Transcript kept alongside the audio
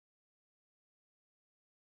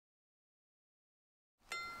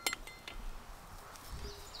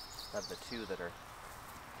of the two that are.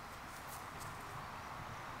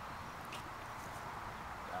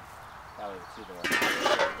 Yeah, probably the two that are.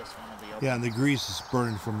 This one will be open. Yeah, and the grease is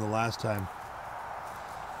burning from the last time,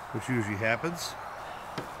 which usually happens.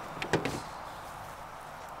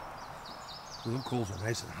 The little coals are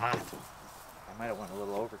nice and hot. I might have went a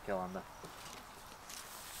little overkill on the.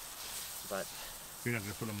 But you're not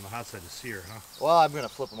going to put them on the hot side to sear, huh? Well, I'm going to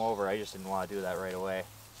flip them over. I just didn't want to do that right away.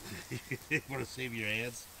 You want to save your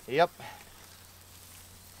hands? Yep.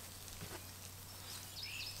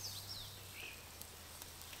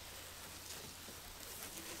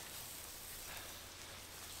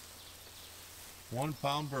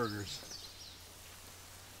 £1 burgers.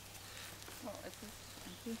 Oh, is this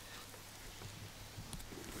empty?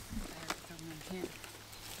 I have some in here.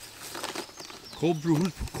 Cold brew,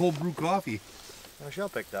 who's cold brew coffee? Michelle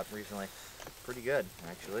picked up recently. Pretty good,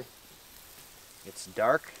 actually. It's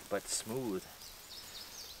dark, but smooth.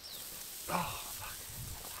 Oh, fuck.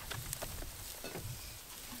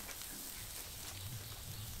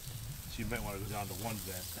 So you might want to go down to one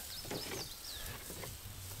vent.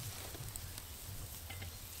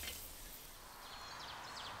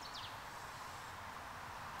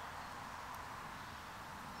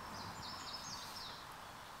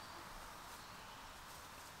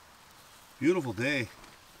 Beautiful day.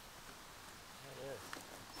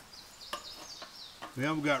 We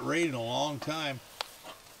haven't got rain in a long time.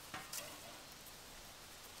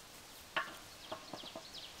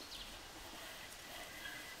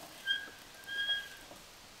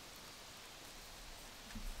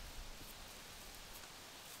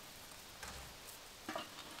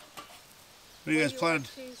 What do you guys plan? What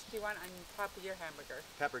cheese do you want on top of your hamburger?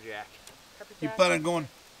 Pepper jack. Pepper You jack? plan on going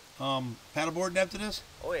paddleboarding after this?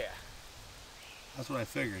 Oh yeah. That's what I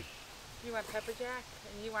figured. You want pepper jack,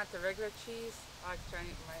 and you want the regular cheese. I'll ask Johnny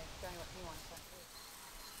what he wants on too.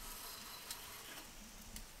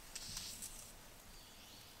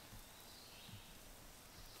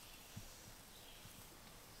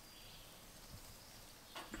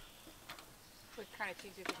 What kind of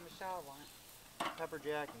cheese do you think Michelle want? Pepper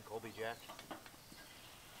jack and Colby jack.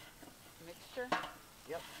 Mixture?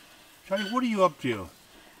 Yep. Johnny, what are you up to?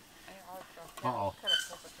 Uh-oh.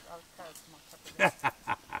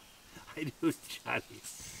 I do, Johnny.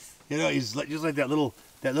 You know, he's like, just like that little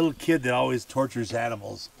kid that always tortures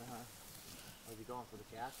animals. Was he going for the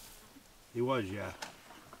cat? He was, yeah.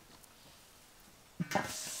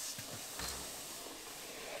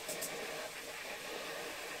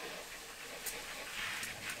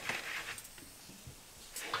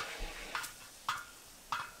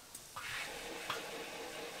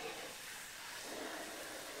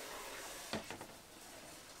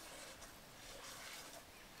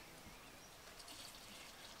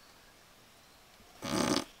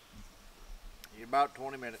 About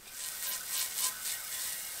 20 minutes.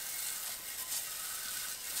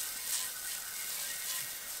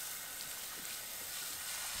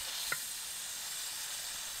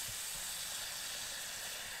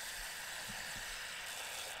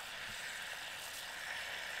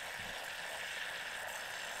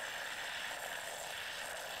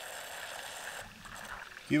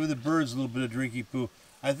 Giving the birds a little bit of drinky poo.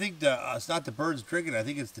 I think it's not the birds drinking. I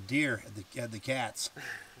think it's the deer and the cats.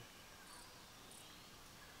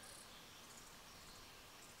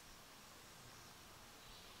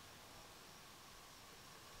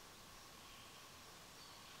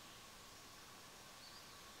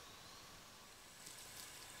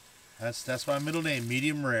 That's my middle name,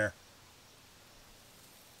 medium rare.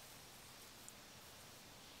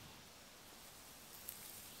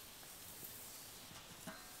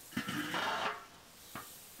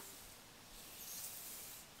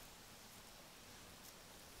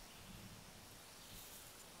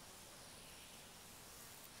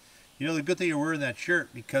 You know, the good thing you're wearing that shirt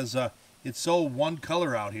because it's so one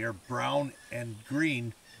color out here, brown and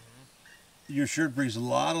green. Your shirt brings a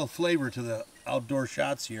lot of flavor to the outdoor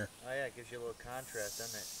shots here. Oh yeah, it gives you a little contrast,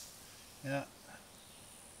 doesn't it? Yeah.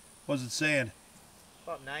 What's it saying?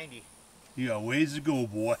 About 90. You got ways to go,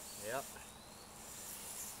 boy. Yep.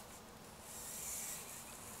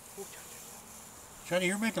 Johnny,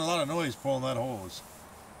 you're making a lot of noise pulling that hose.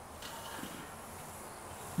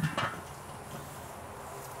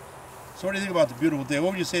 So what do you think about the beautiful day?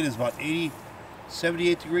 What would you say it is, about 80,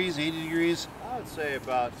 78 degrees, 80 degrees? I would say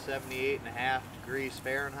about 78.5 degrees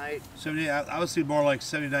Fahrenheit. 78, I would say more like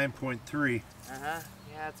 79.3. Uh-huh.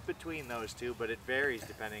 Yeah, it's between those two, but it varies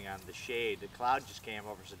depending on the shade. The cloud just came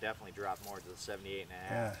over, so definitely dropped more to the 78.5.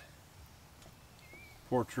 Yeah.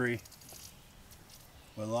 Poor tree.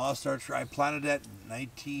 We lost our tree. I planted that in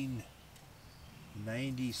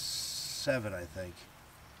 1997, I think.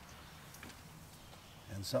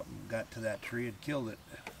 and something got to that tree and killed it.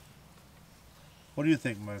 What do you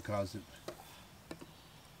think might have caused it?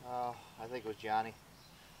 Oh, I think it was Johnny.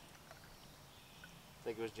 I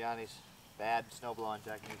think it was Johnny's bad snow blowing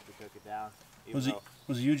techniques that took it down. Was it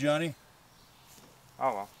you, Johnny?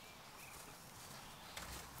 Oh well.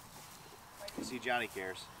 You see, Johnny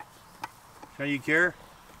cares. Johnny, you care?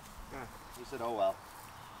 Yeah. He said, "Oh well."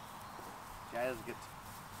 Guy doesn't get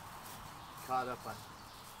caught up on.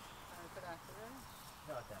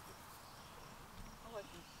 No, it's empty.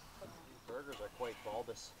 These burgers are quite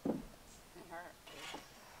bulbous.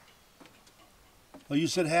 Well, you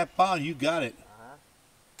said half pound. You got it.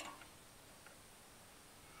 Uh-huh.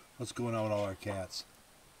 What's going on with all our cats?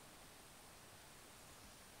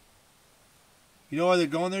 You know why they're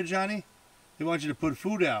going there, Johnny? They want you to put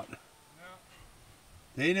food out. No.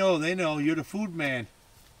 They know. You're the food man.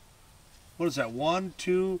 What is that? 1,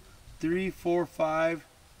 2, 3, 4, 5,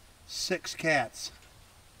 6 cats.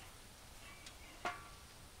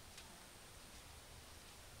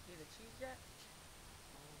 See the cheese yet?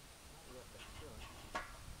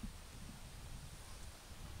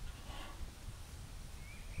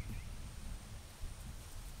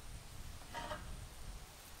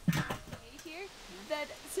 Here that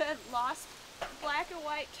said lost black and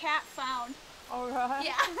white cat found. All right.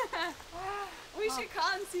 Yeah. We should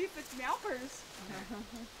call and see if it's Malpers.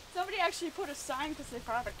 Somebody actually put a sign because they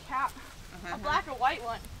found a cat, a black and white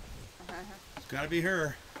one. It's got to be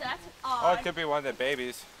her. That's Oh, odd. it could be one of the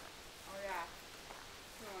babies. Oh yeah.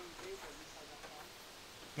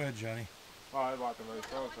 Go ahead, Johnny. Well, I bought them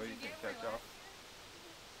myself so you can catch up.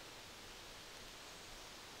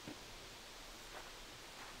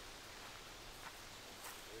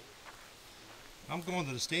 I'm going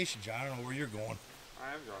to the station, John. I don't know where you're going.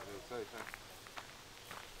 I am going to the station.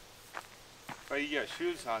 But you get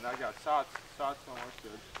shoes on. I got socks. Socks don't look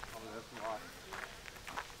good. I'm gonna have some on.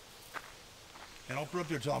 And I'll put up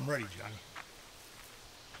there till I'm ready, Johnny.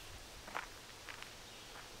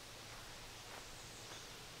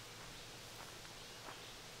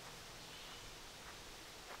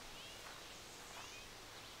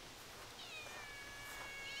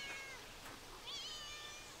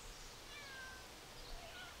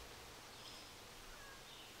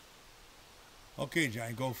 Okay,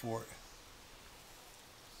 Johnny, go for it.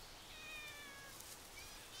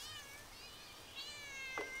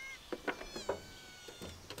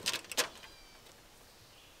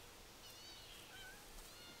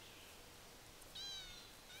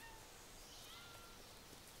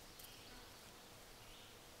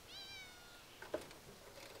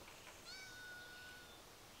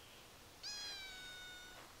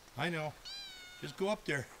 I know. Just go up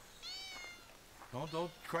there.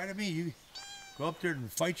 Don't cry to me. You go up there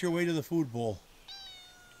and fight your way to the food bowl.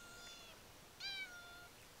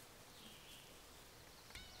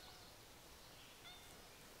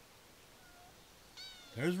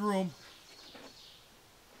 There's room.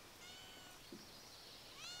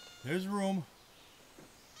 There's room.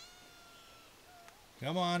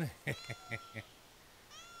 Come on.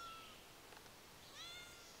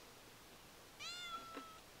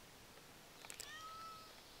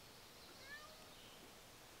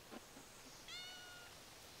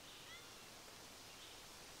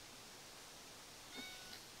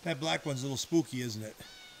 That black one's a little spooky, isn't it?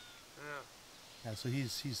 Yeah, so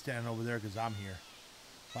he's standing over there because I'm here.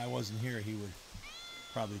 If I wasn't here, he would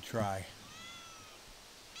probably try.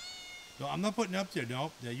 No, I'm not putting up there.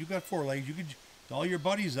 No, yeah, you got 4 legs. You could all your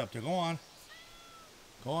buddies up there. Go on.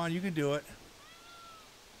 Go on. You can do it.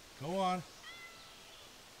 Go on.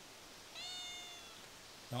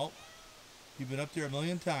 Nope. You've been up there a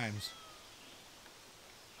million times.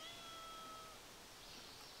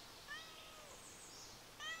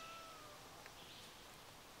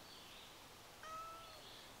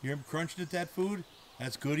 You're crunching at that food?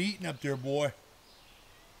 That's good eating up there, boy.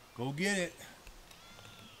 Go get it.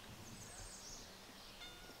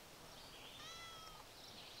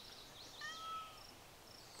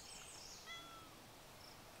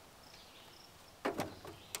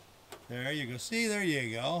 There you go. See, there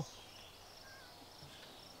you go.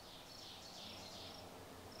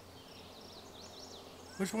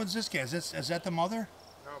 Which one's this guy? Is that the mother?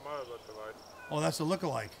 No, mother looked alike. Oh, that's the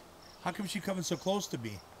look-alike. How come she coming so close to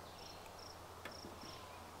me?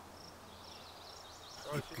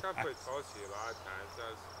 Oh, she got pretty close to you a lot of times.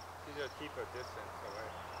 She just keep a distance away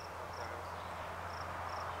sometimes.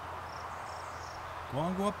 Go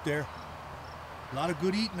on, go up there. A lot of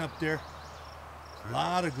good eating up there. A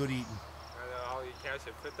lot of good eating. And all you cats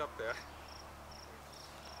should fit up there.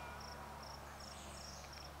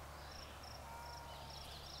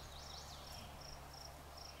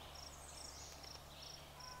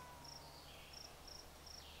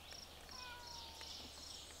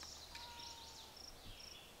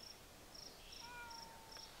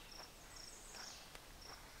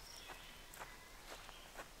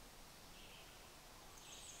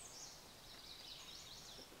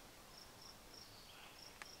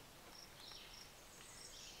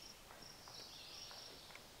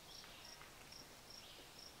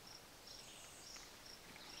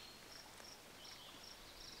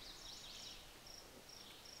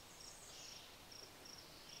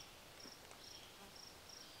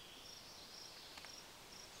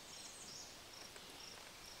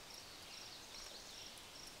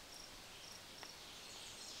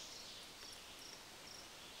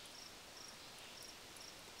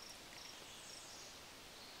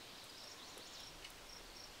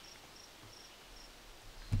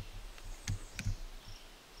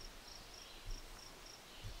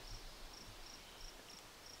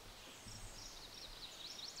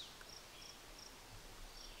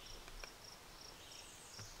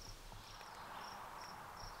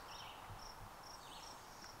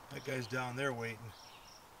 That guy's down there waiting.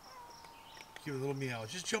 Give it a little meow.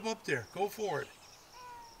 Just jump up there. Go for it.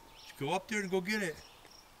 Just go up there and go get it.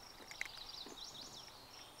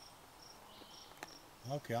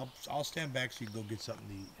 Okay, I'll stand back so you can go get something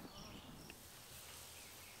to eat.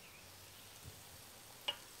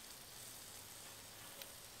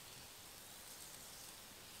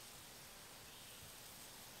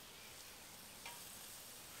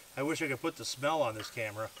 I wish I could put the smell on this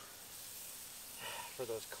camera. For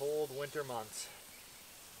those cold winter months.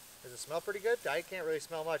 Does it smell pretty good? I can't really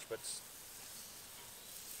smell much, but...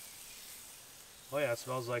 Oh yeah, it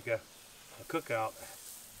smells like a cookout.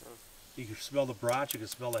 You can smell the brats, you can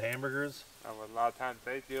smell the hamburgers. A lot of times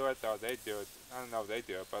they do it, or they do it. I don't know if they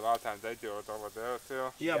do it, but a lot of times they do it over there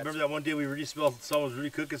too. Yeah, remember that one day we really smelled someone was really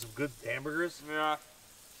cooking some good hamburgers? Yeah.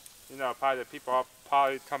 You know, probably the people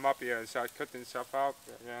probably come up here and start cooking stuff out.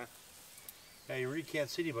 Yeah. Yeah, you really can't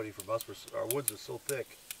see anybody from us. Our woods are so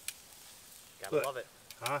thick. Gotta Look. love it.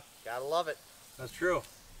 Huh? Gotta love it. That's true.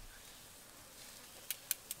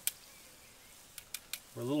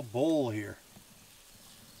 We're a little bowl here.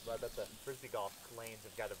 But I bet the frisbee golf lanes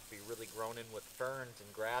have got to be really grown in with ferns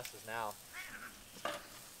and grasses now.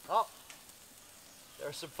 Oh!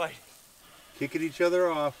 There's some fighting. Kicking each other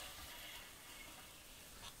off.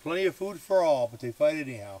 Plenty of food for all, but they fight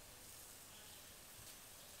anyhow.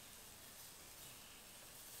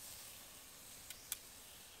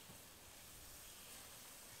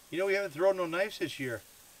 You know, we haven't thrown no knives this year.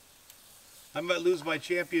 I might lose my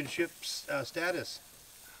championship status.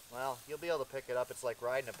 Well, you'll be able to pick it up. It's like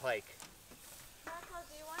riding a pike. Marco,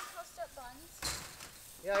 do you want toasted buns?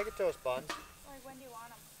 Yeah, I can toast buns. Like, when do you want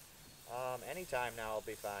them? Anytime now will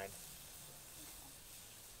be fine.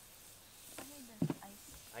 I need this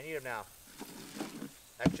ice. I need them now.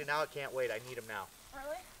 Actually, now it can't wait. I need them now.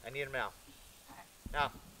 Really? I need them now. Okay.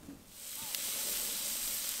 Now.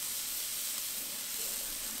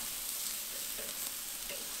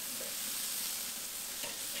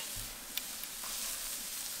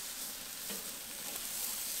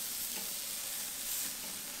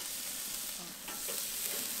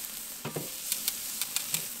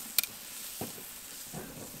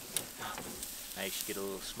 Nice, you get a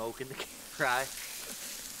little smoke in the eye.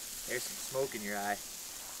 There's some smoke in your eye.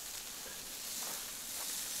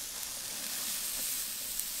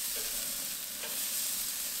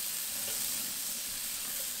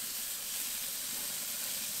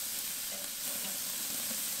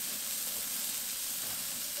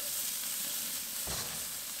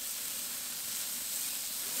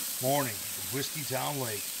 Morning at Whiskey Town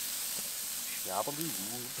Lake. Shabaloo.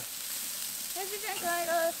 Here's your drink, I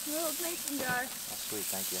got a little mason jar. Oh, sweet,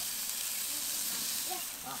 thank you. Yeah.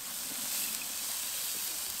 Oh.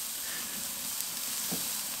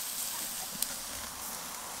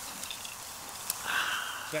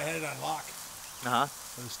 So I had it on lock. Uh-huh.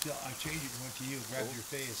 But it's still, I changed it and went to you, grabbed your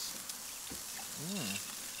face.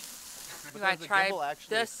 You want to try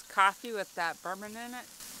this coffee with that bourbon in it?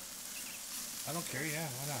 I don't care, yeah,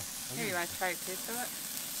 why not? Here, you want to try a taste of it?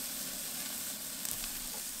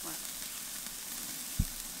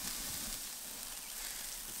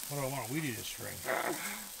 What do I want? We need a string.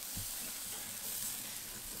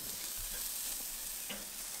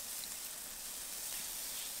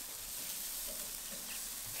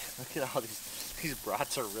 Look at all these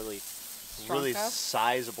brats are really Strong stuff?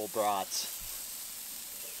 sizable brats.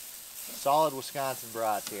 Solid Wisconsin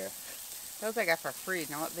brats here. Those I got for free.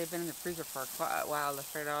 Now they've been in the freezer for a while. They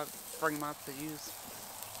figured out bring them out to use.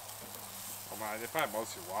 Oh man, if I had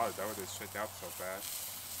mostly water, that would have shut out so fast.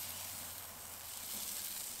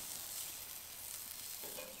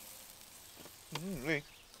 You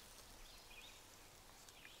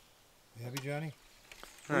happy, Johnny?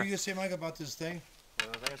 What were you gonna say, Mike, about this thing? What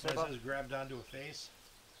was I gonna say It about? says grabbed onto a face.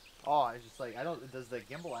 Oh, it's just like, I don't, does the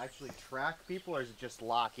gimbal actually track people or is it just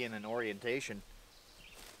lock in an orientation?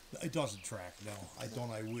 It doesn't track, no. I don't,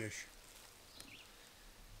 I wish.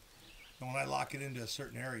 And when I lock it into a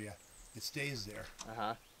certain area, it stays there,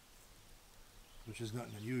 Uh-huh. which is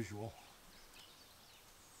nothing unusual.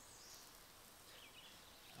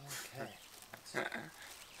 Okay.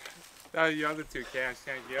 The other two cans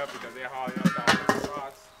can't get up because they're hauling up all the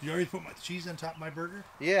spots. You already put my cheese on top of my burger?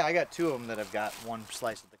 Yeah, I got two of them that have got one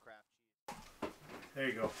slice of the crap. There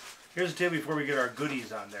you go. Here's a tip before we get our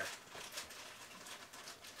goodies on there.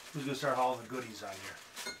 Who's gonna start hauling the goodies on here?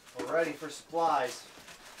 We're ready for supplies.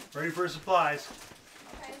 Ready for supplies.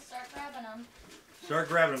 Okay, start grabbing them. Start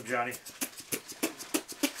grabbing them, Johnny.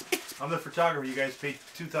 I'm the photographer. You guys paid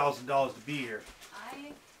 $2,000 to be here.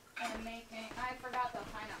 I am making, I forgot the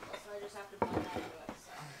pineapple, so I just have to blend that into it,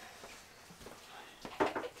 so.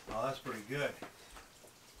 Oh, that's pretty good.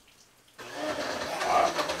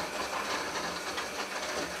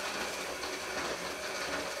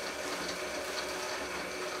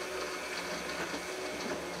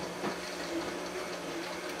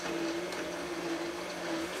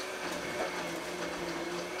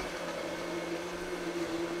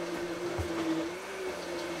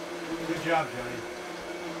 Good job,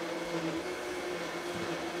 Johnny.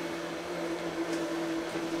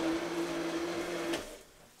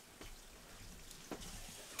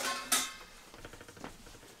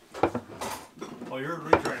 Oh, you're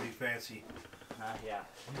really trying to be fancy. Yeah.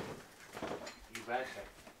 You betcha.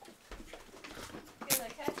 Get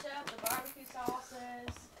the ketchup, the barbecue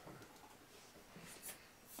sauces.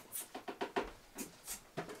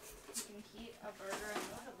 You can heat a burger and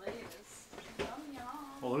look at this. Yum yum.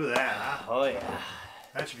 Well, look at that, huh? Oh yeah.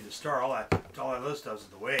 That should be the star. All that other stuff is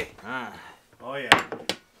the way. Ah. Oh yeah.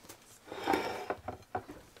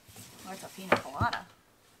 Like a pina colada.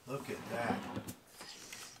 Look at that.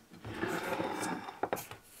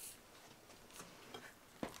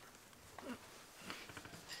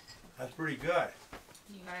 That's pretty good.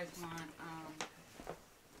 You guys want,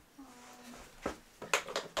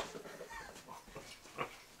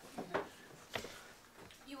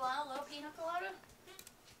 You want a little pina colada?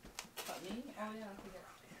 what, me? Oh yeah, I forget.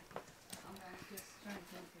 I'm just trying to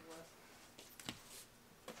think of what.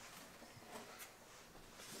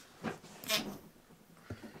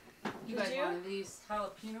 You Would guys you? want these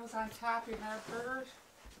jalapenos on top of your burgers?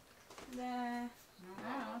 Nah. I don't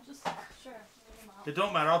know, just sure. It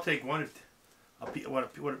don't matter. I'll take one.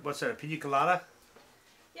 What's that? A pina colada?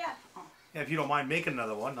 Yeah. Yeah, if you don't mind making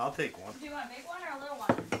another one, I'll take one. Do you want a big one or a little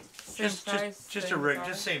one? Just a rig,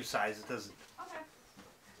 just same size. It doesn't. Okay.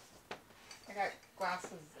 I got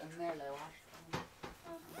glasses in there that I washed.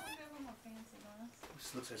 I'll give them a fancy glass.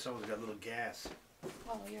 This looks like someone's got a little gas.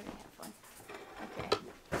 Oh, you're gonna have fun.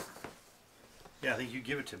 Okay. Yeah, I think you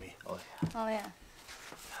give it to me. Oh yeah. Oh yeah.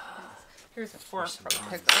 Here's a fork some for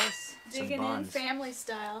buns. pickles. Digging in buns. family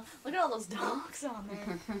style. Look at all those dogs on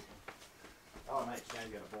there. Oh nice. Now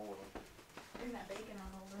you got a bowl of them. Bring that bacon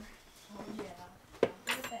on over. Oh yeah.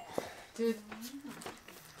 Look at that. Dude,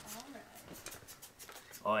 Alright.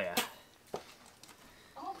 Oh yeah.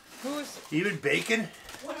 Oh, who's Even bacon?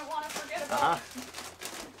 wouldn't want to forget about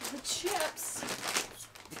Uh-huh. the chips.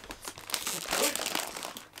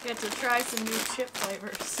 Get to try some new chip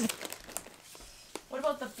flavors. What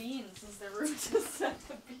about the beans? Is there room to set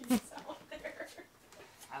the beans out there?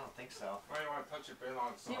 I don't think so. Why do you want to touch your bin on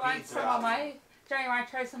do you something? want some of my Johnny, you want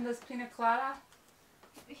to try some of this pina colada?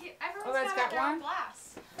 Everyone's that's got got their own one?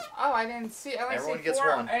 glass. Oh, I didn't see. I only Everyone see gets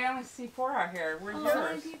four. one. I only see four out here. Where's Oh, how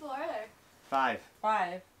many yours? people are there? 5.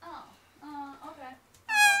 5. Oh, okay.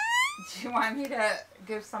 Do you want me to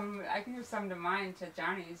give some? I can give some to mine to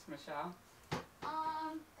Johnny's, Michelle.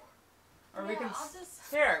 Or we yeah, can. I'll just,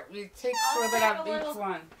 Here, we take a I'll little bit take out a of little- each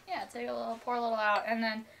one. yeah, take a little, pour a little out, and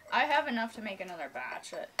then I have enough to make another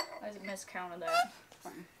batch. I miscounted that.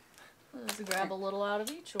 Fine. I'll just grab a little out of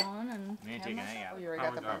each one and. You ain't have taking myself- any out. Oh, you already How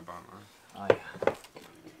got the would that bun. bun, huh? Oh yeah.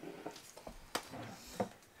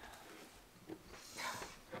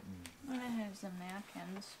 I'm gonna have some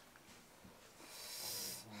napkins.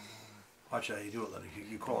 Watch how you do it, Lenny.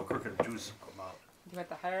 You call a crooked juice will come out. You got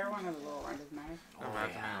the higher one or the lower one? Doesn't matter. Oh Don't matter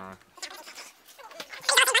to me, yeah. huh?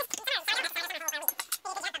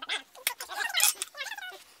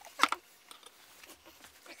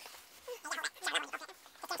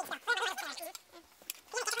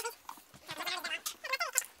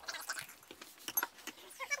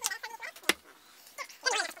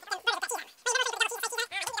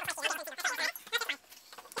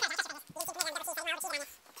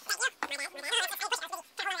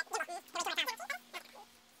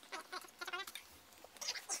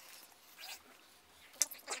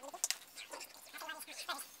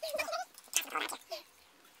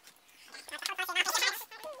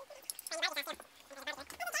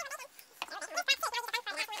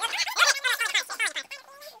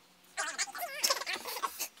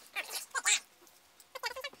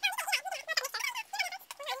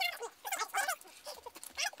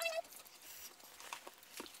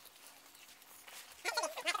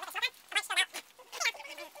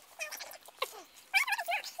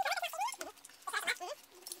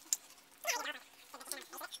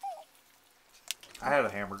 I had a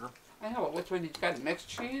hamburger. I know, but which one did you got? Mixed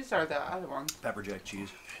cheese or the other one? Pepper jack cheese.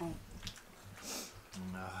 Oh.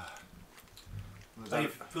 And, was How do you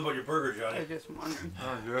that- feel about your burger, I Johnny? just wondering.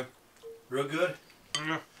 Oh, good. Real good?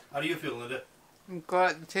 Yeah. How do you feel, Linda? I'm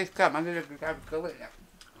glad it tastes good. I did a good job grilling it.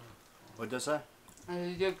 What does that? I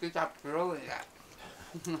did a good job grilling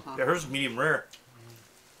it. Yeah, hers is medium rare.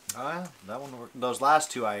 That one. Those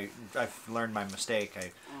last two, I've learned my mistake.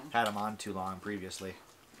 I had them on too long previously.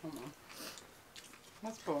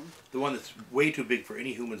 That's cool. The one that's way too big for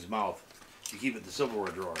any human's mouth. You keep it in the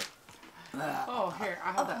silverware drawer. Oh, here,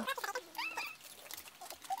 I have that.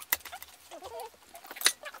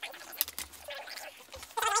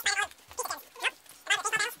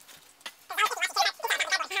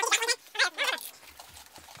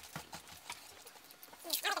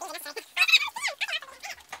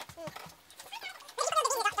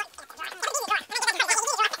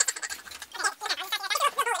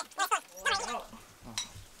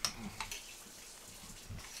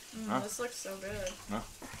 This looks so good. No.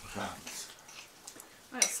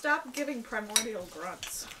 Alright, stop giving primordial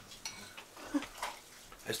grunts.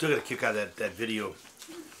 I still got a kick out of that video.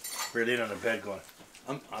 We're laying on the bed going,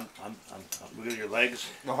 look at your legs.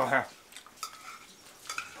 Oh, yeah.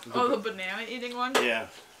 Oh, the banana eating one? Yeah.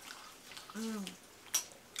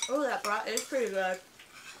 Oh, that brat is pretty good.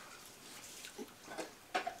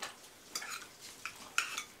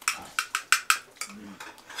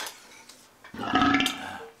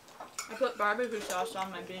 I put barbecue sauce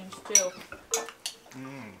on my beans too.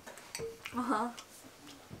 Uh-huh.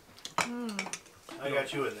 I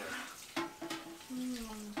got you in there.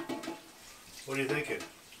 What are you thinking?